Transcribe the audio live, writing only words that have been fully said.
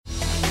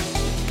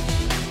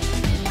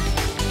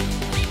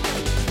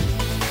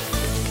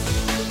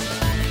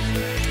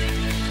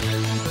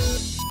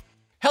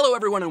Hello,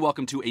 everyone, and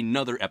welcome to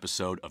another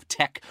episode of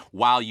Tech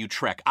While You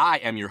Trek. I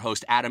am your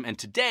host, Adam, and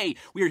today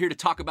we are here to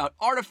talk about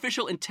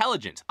artificial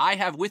intelligence. I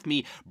have with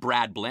me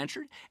Brad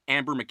Blanchard,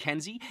 Amber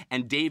McKenzie,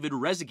 and David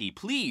Rezegi.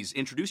 Please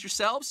introduce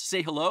yourselves,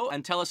 say hello,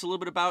 and tell us a little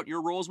bit about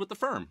your roles with the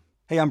firm.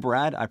 Hey, I'm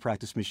Brad. I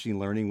practice machine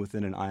learning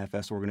within an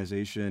IFS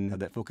organization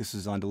that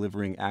focuses on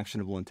delivering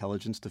actionable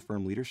intelligence to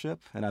firm leadership,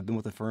 and I've been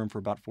with the firm for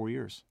about 4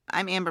 years.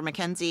 I'm Amber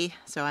McKenzie,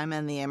 so I'm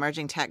in the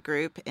emerging tech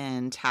group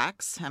in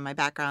tax, and my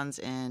background's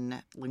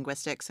in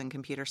linguistics and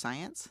computer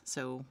science,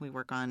 so we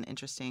work on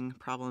interesting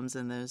problems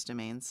in those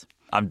domains.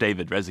 I'm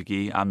David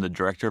Rezegi. I'm the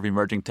Director of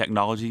Emerging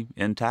Technology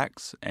in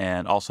tax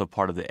and also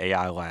part of the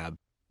AI Lab.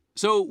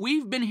 So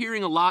we've been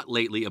hearing a lot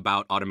lately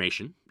about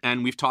automation,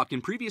 and we've talked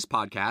in previous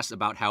podcasts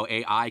about how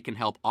AI can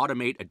help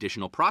automate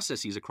additional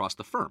processes across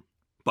the firm.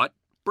 But,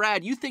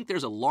 Brad, you think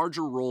there's a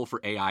larger role for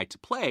AI to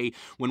play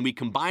when we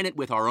combine it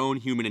with our own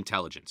human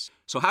intelligence.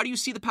 So how do you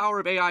see the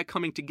power of AI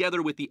coming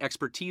together with the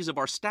expertise of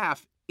our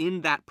staff in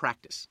that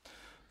practice?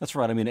 That's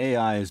right. I mean,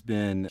 AI has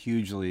been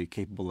hugely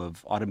capable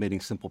of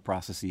automating simple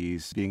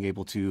processes, being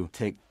able to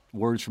take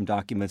words from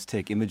documents,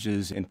 take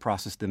images, and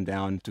process them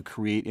down to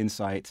create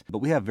insight. But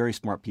we have very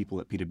smart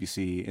people at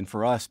PwC, and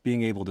for us,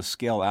 being able to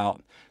scale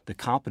out the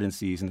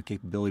competencies and the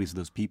capabilities of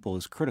those people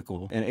is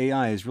critical. And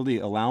AI is really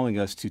allowing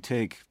us to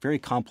take very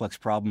complex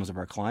problems of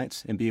our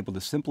clients and be able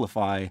to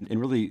simplify and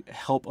really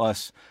help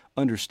us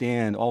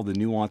understand all the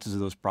nuances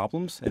of those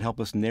problems and help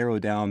us narrow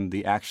down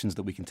the actions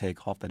that we can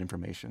take off that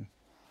information.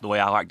 The way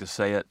I like to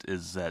say it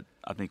is that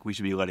I think we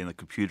should be letting the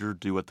computer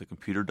do what the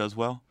computer does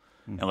well.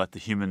 And let the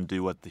human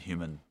do what the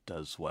human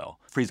does well.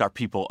 Frees our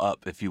people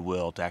up, if you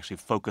will, to actually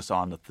focus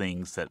on the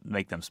things that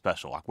make them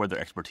special, like where their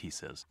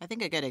expertise is. I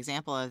think a good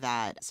example of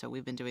that, so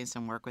we've been doing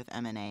some work with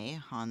M&A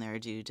on their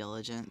due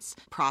diligence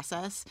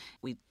process.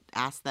 We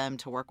ask them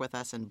to work with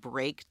us and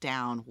break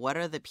down what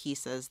are the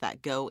pieces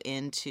that go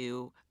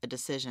into a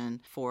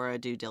decision for a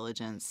due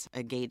diligence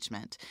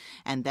engagement.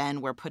 And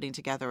then we're putting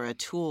together a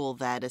tool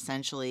that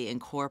essentially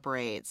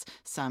incorporates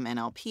some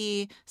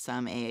NLP,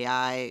 some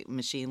AI,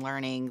 machine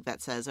learning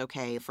that says,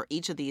 okay, for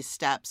each of these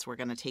steps, we're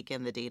going to take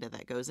in the data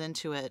that goes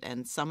into it.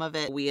 And some of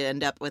it, we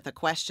end up with a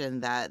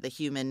question that the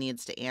human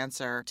needs to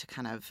answer to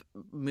kind of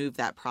move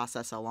that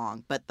process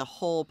along. But the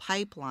whole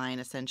pipeline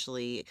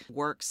essentially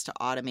works to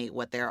automate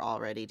what they're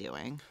already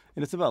doing.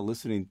 And it's about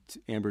listening,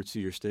 Amber, to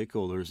your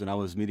stakeholders. And I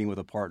was meeting with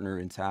a partner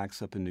in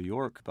tax up in New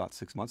York about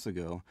 6 months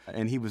ago,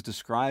 and he was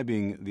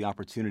describing the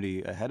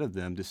opportunity ahead of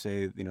them to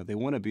say, they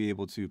want to be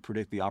able to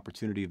predict the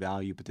opportunity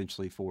value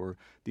potentially for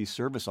these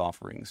service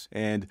offerings.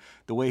 And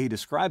the way he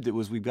described it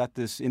was, we've got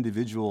this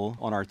individual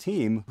on our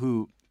team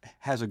who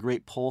has a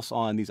great pulse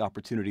on these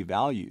opportunity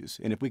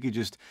values. And if we could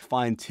just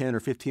find 10 or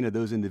 15 of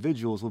those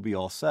individuals, we'll be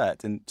all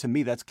set. And to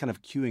me, that's kind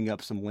of queuing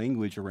up some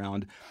language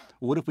around,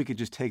 what if we could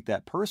just take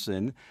that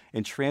person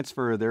and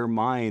transfer their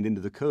mind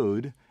into the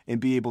code and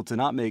be able to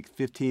not make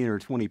 15 or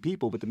 20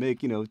 people, but to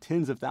make,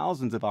 tens of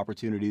thousands of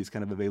opportunities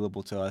kind of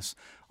available to us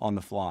on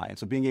the fly. And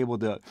so being able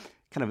to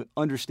kind of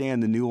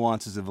understand the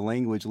nuances of the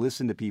language,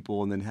 listen to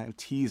people, and then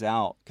tease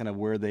out kind of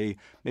where they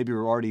maybe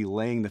were already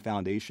laying the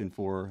foundation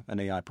for an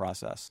AI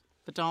process.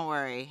 But don't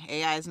worry,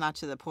 AI is not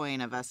to the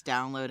point of us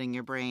downloading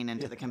your brain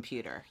into the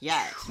computer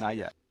yet. Not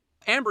yet.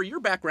 Amber, your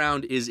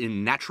background is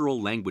in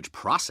natural language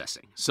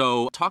processing.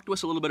 So talk to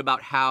us a little bit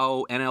about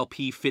how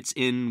NLP fits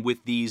in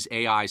with these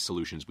AI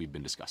solutions we've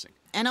been discussing.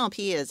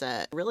 NLP is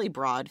a really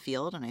broad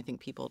field, and I think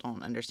people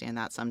don't understand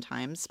that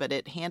sometimes, but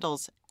it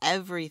handles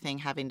everything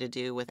having to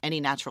do with any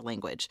natural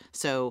language.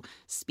 So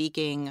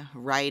speaking,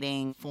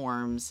 writing,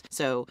 forms.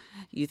 So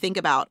you think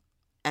about,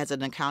 as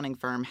an accounting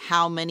firm,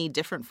 how many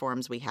different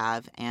forms we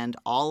have and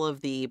all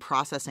of the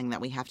processing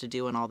that we have to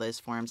do in all those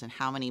forms and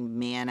how many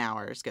man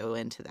hours go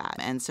into that.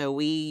 And so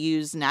we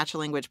use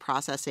natural language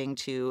processing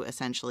to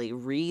essentially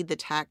read the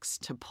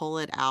text, to pull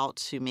it out,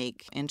 to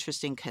make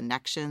interesting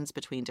connections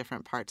between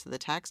different parts of the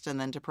text, and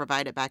then to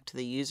provide it back to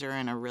the user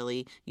in a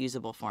really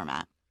usable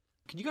format.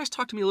 Can you guys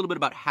talk to me a little bit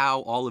about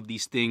how all of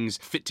these things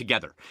fit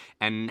together?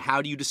 And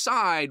how do you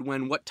decide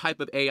what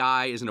type of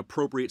AI is an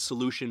appropriate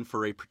solution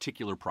for a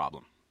particular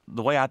problem?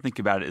 The way I think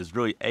about it is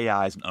really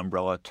AI is an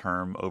umbrella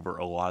term over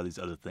a lot of these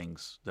other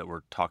things that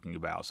we're talking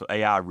about. So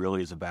AI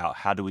really is about,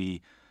 how do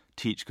we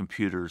teach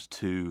computers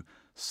to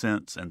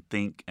sense and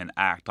think and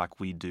act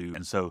like we do?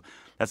 And so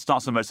that's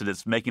not so much that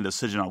it's making a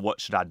decision on what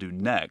should I do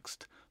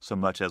next, so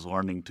much as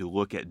learning to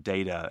look at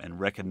data and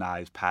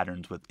recognize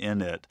patterns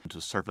within it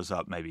to surface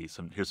up maybe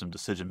here's some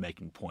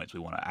decision-making points. We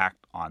want to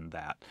act on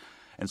that.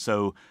 And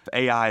so if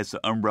AI is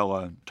the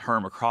umbrella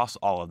term across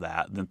all of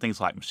that, then things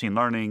like machine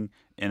learning,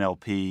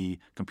 NLP,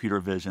 computer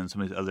vision,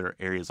 some of these other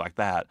areas like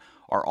that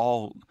are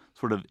all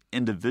sort of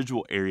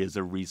individual areas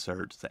of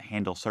research that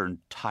handle certain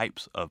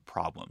types of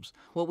problems.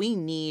 What we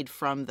need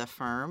from the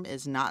firm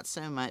is not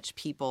so much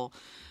people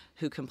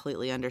who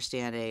completely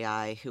understand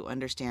AI, who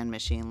understand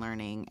machine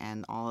learning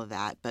and all of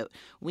that. But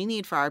we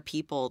need for our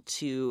people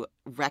to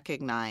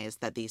recognize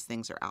that these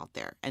things are out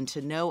there and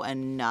to know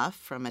enough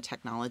from a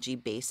technology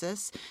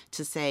basis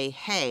to say,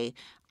 hey,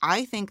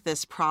 I think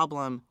this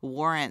problem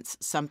warrants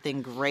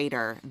something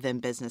greater than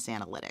business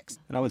analytics.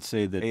 And I would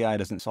say that AI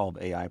doesn't solve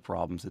AI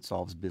problems, it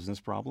solves business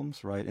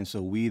problems, right? And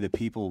so we, the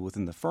people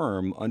within the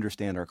firm,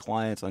 understand our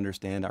clients,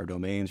 understand our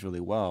domains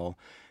really well.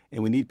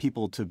 And we need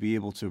people to be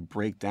able to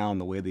break down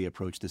the way they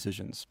approach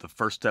decisions. The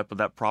first step of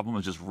that problem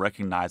is just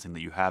recognizing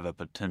that you have a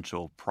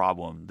potential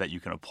problem that you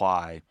can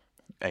apply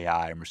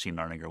AI or machine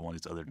learning or one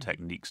of these other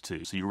techniques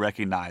to. So you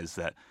recognize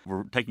that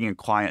we're taking in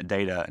client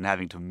data and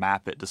having to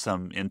map it to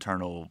some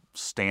internal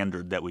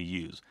standard that we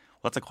use.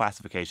 Well, that's a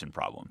classification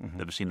problem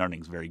that machine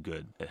learning is very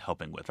good at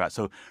helping with, right?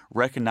 So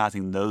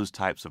recognizing those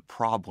types of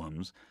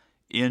problems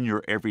in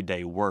your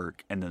everyday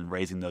work and then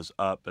raising those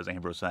up, as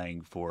Amber was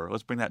saying, for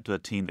let's bring that to a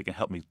team that can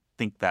help me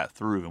think that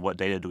through and what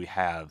data do we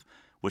have,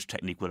 which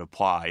technique would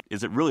apply.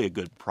 Is it really a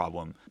good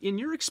problem? In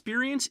your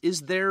experience,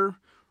 is there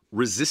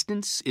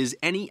resistance? Is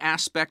any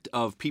aspect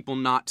of people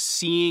not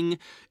seeing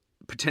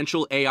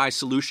potential AI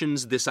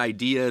solutions this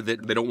idea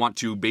that they don't want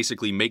to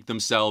basically make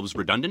themselves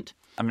redundant?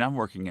 I mean, I'm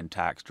working in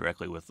tax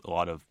directly with a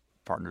lot of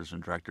partners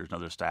and directors and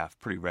other staff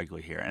pretty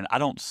regularly here, and I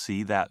don't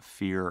see that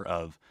fear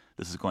of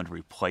this is going to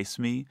replace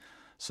me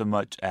so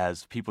much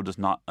as people just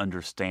not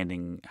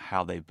understanding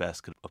how they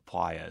best could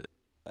apply it.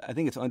 I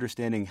think it's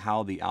understanding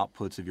how the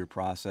outputs of your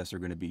process are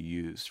going to be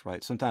used,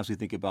 right? Sometimes we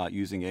think about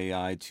using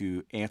AI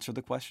to answer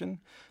the question,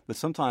 but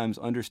sometimes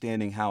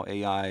understanding how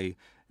AI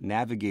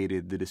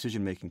navigated the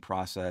decision-making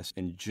process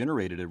and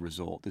generated a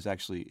result is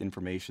actually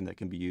information that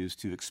can be used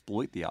to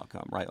exploit the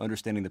outcome, right?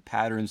 Understanding the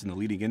patterns and the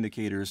leading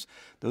indicators,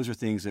 those are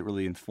things that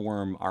really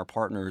inform our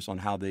partners on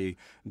how they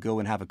go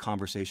and have a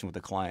conversation with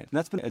the client. And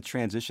that's been a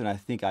transition I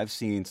think I've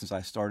seen since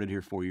I started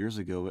here 4 years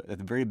ago. At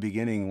the very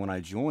beginning when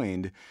I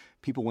joined,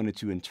 people wanted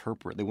to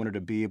interpret. They wanted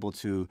to be able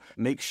to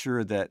make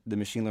sure that the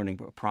machine learning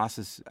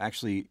process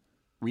actually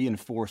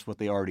reinforced what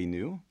they already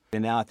knew.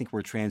 And now I think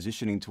we're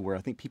transitioning to where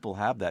I think people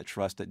have that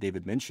trust that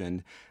David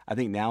mentioned. I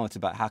think now it's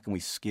about how can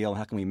we scale,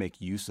 how can we make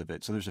use of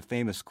it. So there's a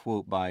famous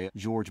quote by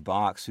George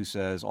Box who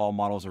says, all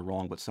models are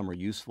wrong, but some are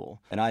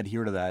useful. And I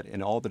adhere to that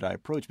in all that I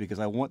approach because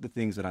I want the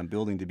things that I'm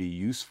building to be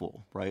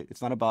useful, right?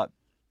 It's not about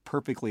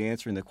perfectly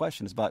answering the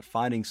question. It's about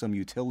finding some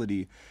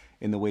utility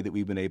in the way that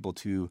we've been able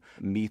to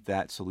meet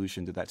that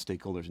solution to that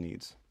stakeholder's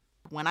needs.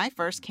 When I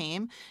first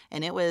came,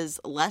 and it was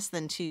less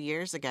than 2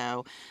 years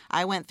ago,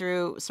 I went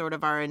through sort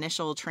of our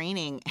initial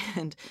training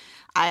and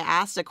I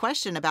asked a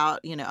question about,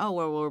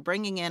 well, we're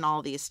bringing in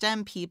all these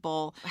STEM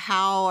people.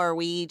 How are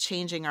we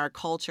changing our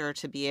culture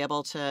to be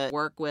able to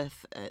work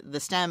with the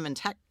STEM and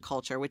tech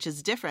culture, which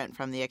is different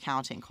from the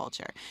accounting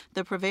culture?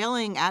 The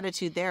prevailing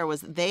attitude there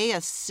was they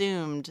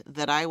assumed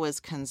that I was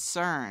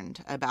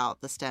concerned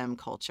about the STEM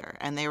culture.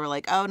 And they were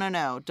like, oh,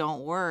 no,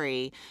 don't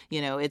worry.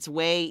 It's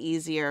way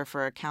easier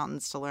for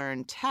accountants to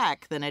learn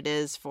tech than it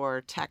is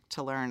for tech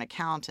to learn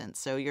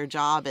accountants. So your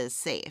job is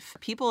safe.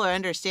 People are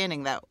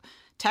understanding that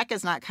tech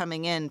is not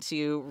coming in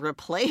to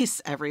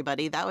replace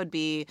everybody. That would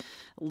be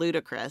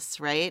ludicrous,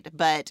 right?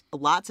 But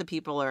lots of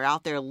people are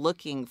out there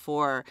looking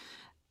for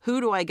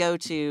who do I go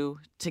to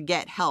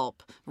get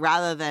help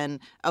rather than,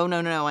 oh,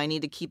 no, I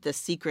need to keep this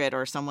secret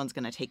or someone's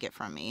going to take it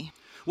from me.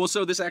 Well,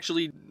 so this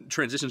actually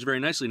transitions very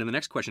nicely into the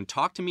next question.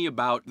 Talk to me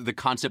about the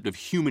concept of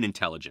human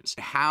intelligence.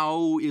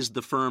 How is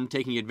the firm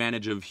taking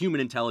advantage of human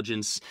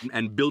intelligence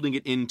and building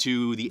it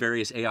into the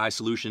various AI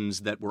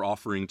solutions that we're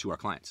offering to our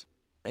clients?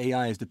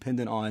 AI is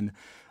dependent on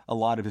a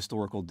lot of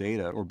historical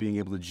data or being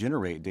able to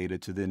generate data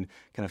to then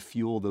kind of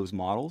fuel those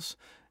models.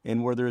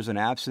 And where there's an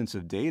absence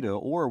of data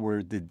or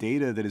where the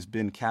data that has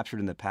been captured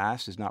in the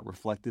past is not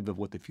reflective of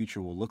what the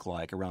future will look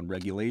like around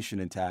regulation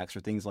and tax or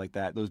things like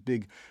that, those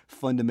big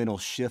fundamental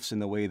shifts in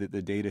the way that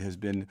the data has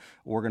been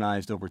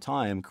organized over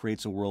time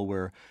creates a world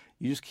where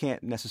you just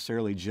can't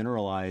necessarily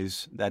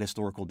generalize that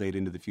historical data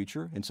into the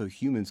future. And so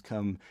humans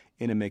come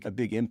in and make a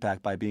big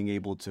impact by being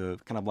able to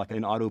kind of like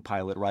an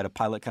autopilot, right? A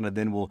pilot kind of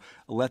then will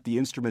let the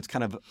instruments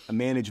kind of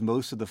manage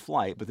most of the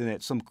flight. But then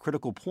at some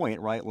critical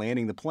point, right,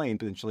 landing the plane,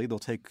 potentially they'll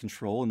take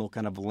control and they'll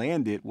kind of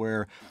land it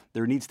where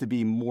there needs to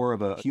be more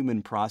of a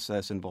human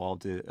process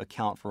involved to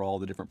account for all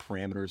the different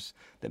parameters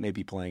that may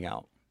be playing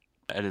out.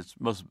 At its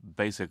most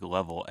basic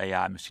level,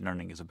 AI machine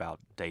learning is about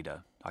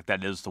data. Like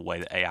that is the way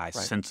that AI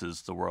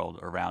senses the world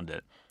around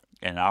it.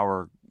 In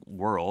our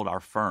world, our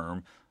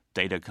firm,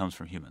 data comes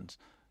from humans.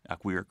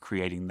 Like we are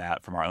creating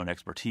that from our own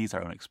expertise,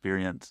 our own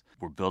experience.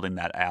 We're building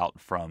that out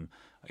from,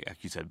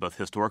 like you said, both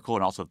historical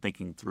and also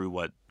thinking through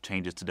what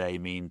changes today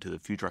mean to the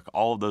future. Like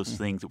all of those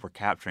things that we're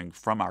capturing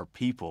from our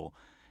people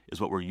is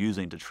what we're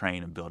using to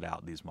train and build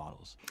out these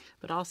models.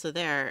 But also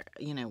there,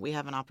 we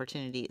have an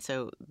opportunity.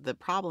 So the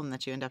problem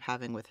that you end up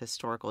having with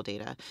historical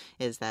data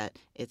is that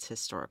it's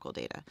historical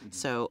data. Mm-hmm.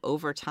 So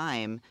over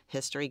time,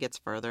 history gets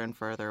further and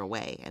further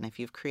away. And if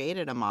you've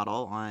created a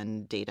model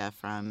on data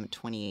from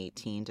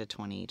 2018 to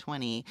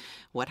 2020,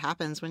 what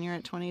happens when you're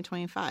at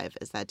 2025?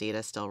 Is that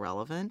data still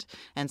relevant?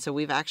 And so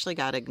we've actually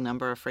got a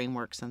number of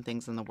frameworks and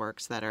things in the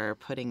works that are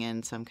putting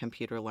in some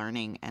computer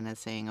learning and is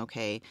saying,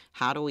 okay,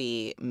 how do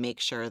we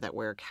make sure that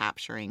we're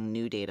capturing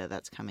new data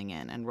that's coming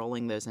in and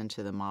rolling those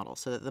into the model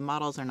so that the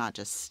models are not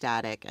just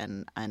static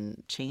and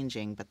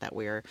unchanging, but that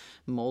we're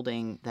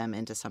molding them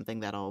into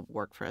something that'll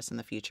work for us in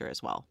the future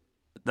as well.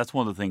 That's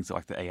one of the things that,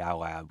 like the AI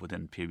lab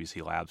within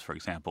PwC Labs, for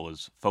example,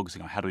 is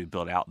focusing on how do we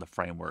build out the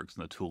frameworks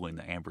and the tooling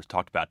that Amber's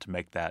talked about to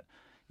make that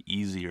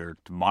easier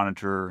to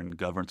monitor and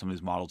govern some of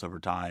these models over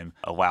time,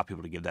 allow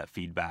people to give that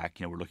feedback.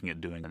 We're looking at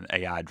doing an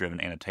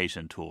AI-driven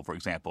annotation tool, for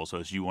example. So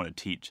as you want to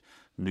teach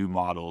new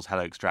models how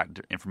to extract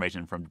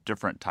information from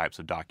different types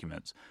of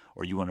documents,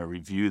 or you want to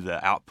review the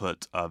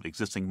outputs of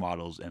existing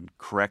models and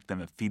correct them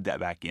and feed that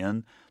back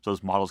in so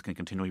those models can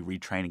continually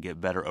retrain and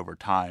get better over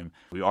time.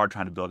 We are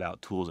trying to build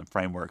out tools and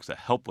frameworks that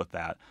help with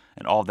that,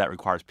 and all of that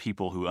requires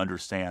people who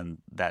understand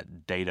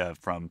that data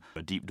from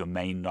a deep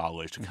domain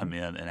knowledge to come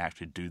in and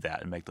actually do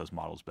that and make those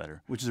models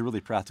better. Which is a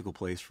really practical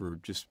place for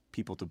just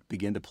people to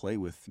begin to play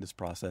with this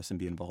process and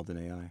be involved in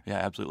AI. Yeah,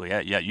 absolutely.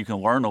 Yeah, you can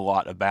learn a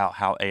lot about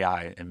how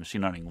AI and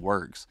machine learning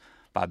works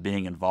by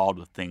being involved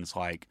with things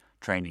like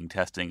training,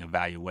 testing,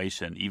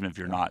 evaluation, even if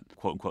you're not,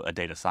 quote unquote, a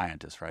data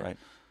scientist, right? Right.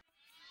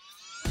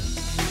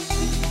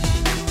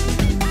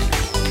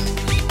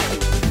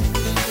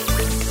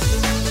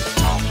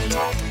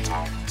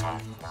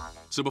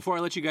 So before I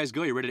let you guys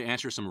go, you ready to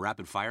answer some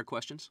rapid fire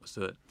questions? Let's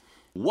do it.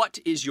 What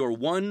is your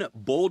one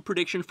bold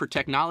prediction for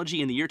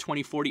technology in the year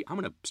 2040? I'm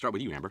going to start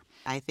with you, Amber.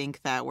 I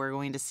think that we're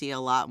going to see a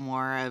lot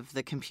more of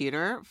the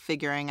computer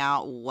figuring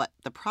out what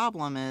the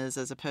problem is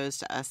as opposed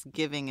to us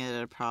giving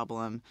it a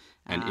problem.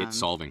 And it's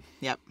solving.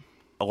 Yep.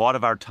 A lot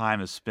of our time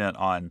is spent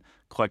on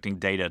collecting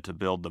data to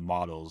build the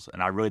models,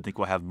 and I really think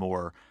we'll have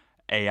more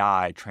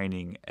AI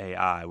training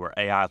AI, where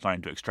AI is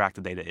learning to extract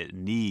the data it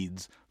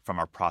needs from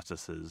our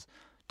processes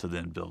to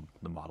then build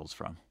the models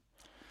from.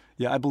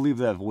 Yeah, I believe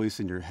that voice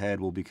in your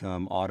head will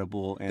become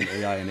audible and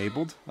AI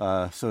enabled.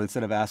 So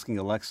instead of asking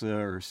Alexa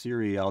or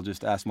Siri, I'll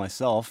just ask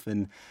myself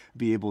and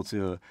be able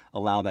to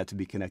allow that to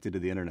be connected to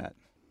the internet.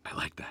 I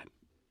like that.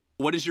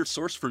 What is your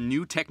source for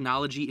new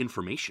technology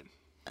information?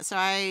 So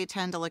I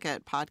tend to look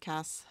at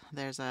podcasts.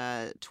 There's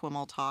a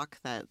TWIML talk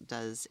that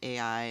does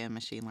AI and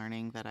machine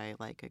learning that I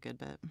like a good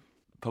bit.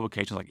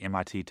 Publications like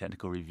MIT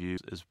Technical Review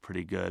is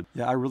pretty good.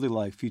 Yeah, I really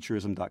like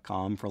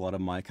futurism.com for a lot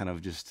of my kind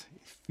of just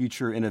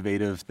future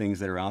innovative things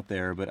that are out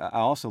there. But I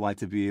also like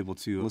to be able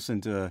to listen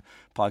to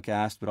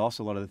podcasts, but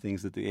also a lot of the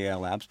things that the AI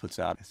Labs puts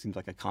out. It seems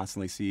like I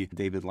constantly see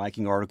David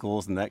liking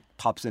articles, and that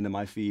pops into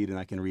my feed, and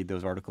I can read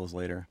those articles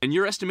later. In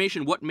your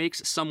estimation, what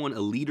makes someone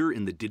a leader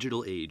in the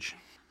digital age?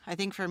 I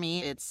think for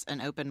me, it's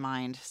an open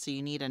mind. So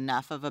you need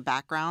enough of a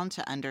background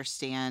to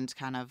understand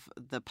kind of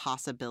the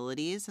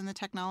possibilities in the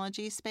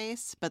technology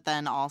space, but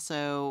then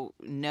also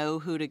know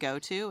who to go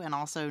to and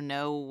also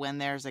know when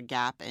there's a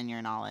gap in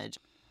your knowledge.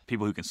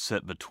 People who can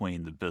sit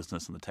between the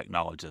business and the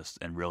technologists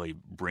and really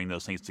bring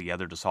those things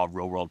together to solve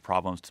real-world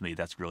problems, to me,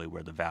 that's really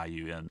where the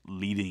value in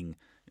leading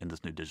in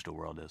this new digital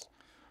world is.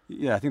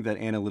 Yeah, I think that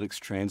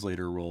analytics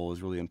translator role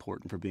is really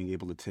important for being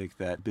able to take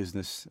that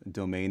business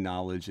domain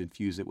knowledge and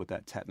fuse it with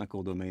that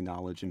technical domain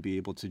knowledge and be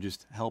able to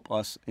just help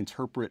us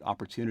interpret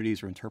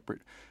opportunities or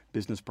interpret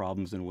business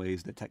problems in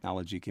ways that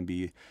technology can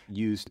be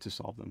used to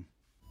solve them.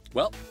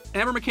 Well,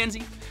 Amber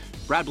McKenzie,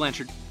 Brad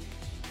Blanchard,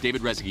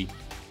 David Rezegi,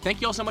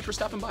 thank you all so much for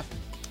stopping by.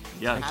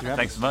 Yeah,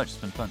 thanks so much. It's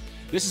been fun.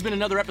 This has been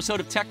another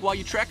episode of Tech While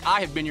You Trek. I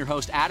have been your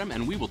host, Adam,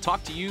 and we will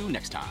talk to you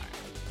next time.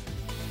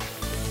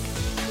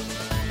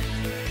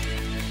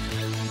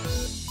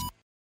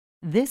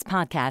 This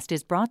podcast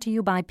is brought to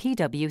you by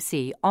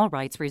PwC, all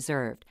rights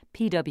reserved.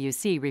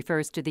 PwC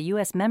refers to the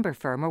U.S. member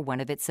firm or one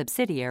of its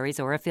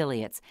subsidiaries or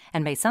affiliates,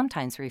 and may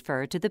sometimes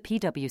refer to the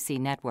PwC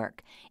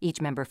network.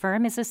 Each member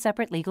firm is a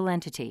separate legal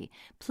entity.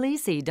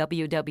 Please see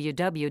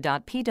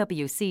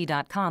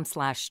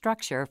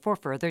www.pwc.com/structure for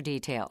further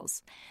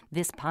details.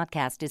 This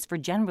podcast is for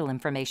general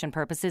information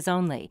purposes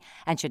only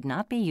and should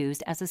not be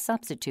used as a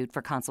substitute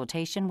for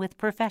consultation with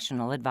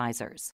professional advisors.